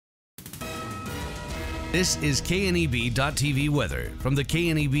This is KNEB.TV weather from the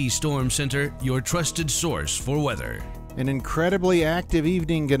KNEB Storm Center, your trusted source for weather. An incredibly active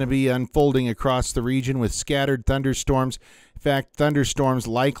evening going to be unfolding across the region with scattered thunderstorms. In fact, thunderstorms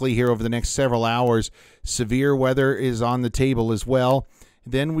likely here over the next several hours. Severe weather is on the table as well.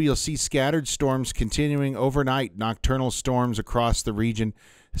 Then we'll see scattered storms continuing overnight, nocturnal storms across the region.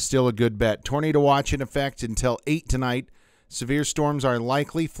 Still a good bet. Tornado watch in effect until 8 tonight. Severe storms are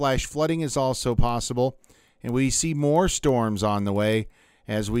likely. Flash flooding is also possible. And we see more storms on the way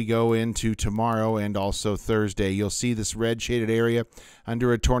as we go into tomorrow and also Thursday. You'll see this red shaded area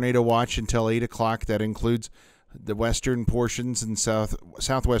under a tornado watch until 8 o'clock. That includes the western portions and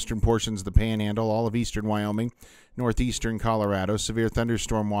southwestern portions of the Panhandle, all of eastern Wyoming, northeastern Colorado. Severe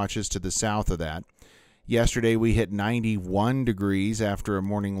thunderstorm watches to the south of that. Yesterday we hit 91 degrees after a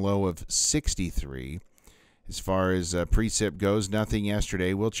morning low of 63. As far as precip goes, nothing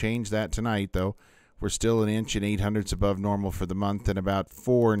yesterday. We'll change that tonight, though. We're still 1 inch and 800ths above normal for the month and about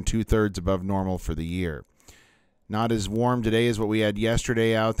 4 2/3 above normal for the year. Not as warm today as what we had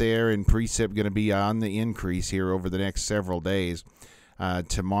yesterday out there, and precip going to be on the increase here over the next several days.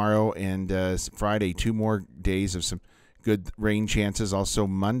 Tomorrow and Friday, 2 more days of some good rain chances. Also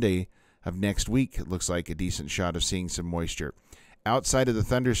Monday of next week, it looks like a decent shot of seeing some moisture. Outside of the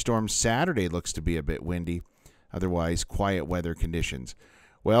thunderstorms, Saturday looks to be a bit windy. Otherwise, quiet weather conditions.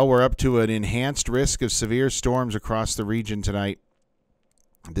 Well, we're up to an enhanced risk of severe storms across the region tonight.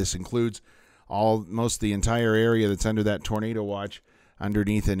 This includes almost the entire area that's under that tornado watch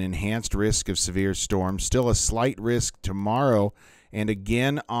underneath an enhanced risk of severe storms. Still a slight risk tomorrow and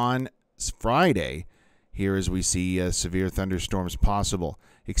again on Friday here as we see severe thunderstorms possible.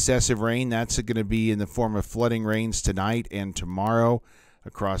 Excessive rain, that's going to be in the form of flooding rains tonight and tomorrow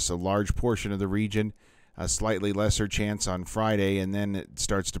across a large portion of the region. A slightly lesser chance on Friday, and then it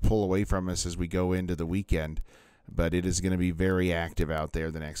starts to pull away from us as we go into the weekend. But it is going to be very active out there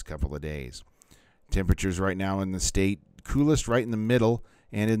the next couple of days. Temperatures right now in the state, coolest right in the middle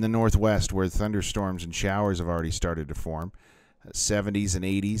and in the northwest where thunderstorms and showers have already started to form. 70s and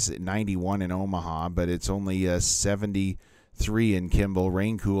 80s, 91 in Omaha, but it's only 73 in Kimball.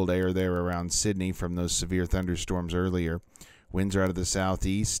 Rain-cooled air there around Sydney from those severe thunderstorms earlier. Winds are out of the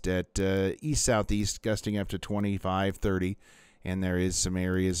southeast at east-southeast, gusting up to 25, 30, and there is some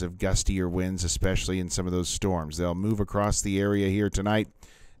areas of gustier winds, especially in some of those storms. They'll move across the area here tonight,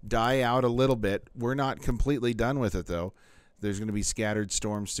 die out a little bit. We're not completely done with it, though. There's going to be scattered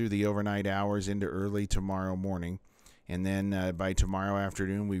storms through the overnight hours into early tomorrow morning, and then by tomorrow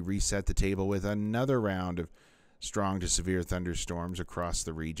afternoon, we reset the table with another round of strong to severe thunderstorms across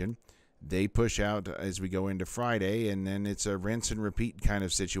the region. They push out as we go into Friday, and then it's a rinse and repeat kind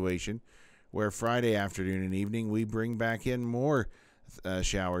of situation where Friday afternoon and evening we bring back in more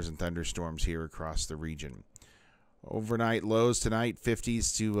showers and thunderstorms here across the region. Overnight lows tonight,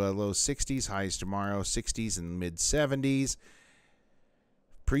 50s to low 60s. Highs tomorrow, 60s and mid-70s.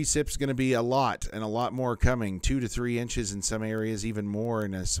 Precip's going to be a lot and a lot more coming. 2 to 3 inches in some areas, even more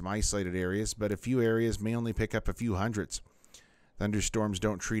in some isolated areas, but a few areas may only pick up a few hundredths. Thunderstorms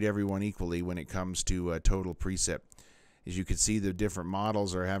don't treat everyone equally when it comes to total precip. As you can see, the different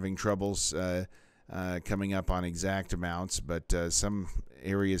models are having troubles coming up on exact amounts, but some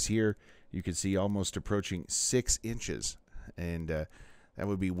areas here you can see almost approaching 6 inches, and that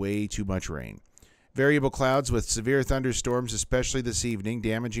would be way too much rain. Variable clouds with severe thunderstorms, especially this evening,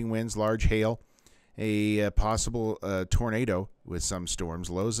 damaging winds, large hail, a possible tornado with some storms,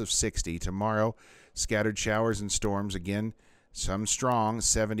 lows of 60. Tomorrow, scattered showers and storms again. Some strong,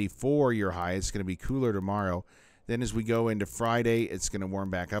 74 your high. It's going to be cooler tomorrow. Then as we go into Friday, it's going to warm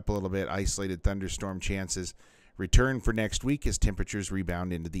back up a little bit. Isolated thunderstorm chances return for next week as temperatures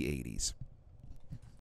rebound into the 80s.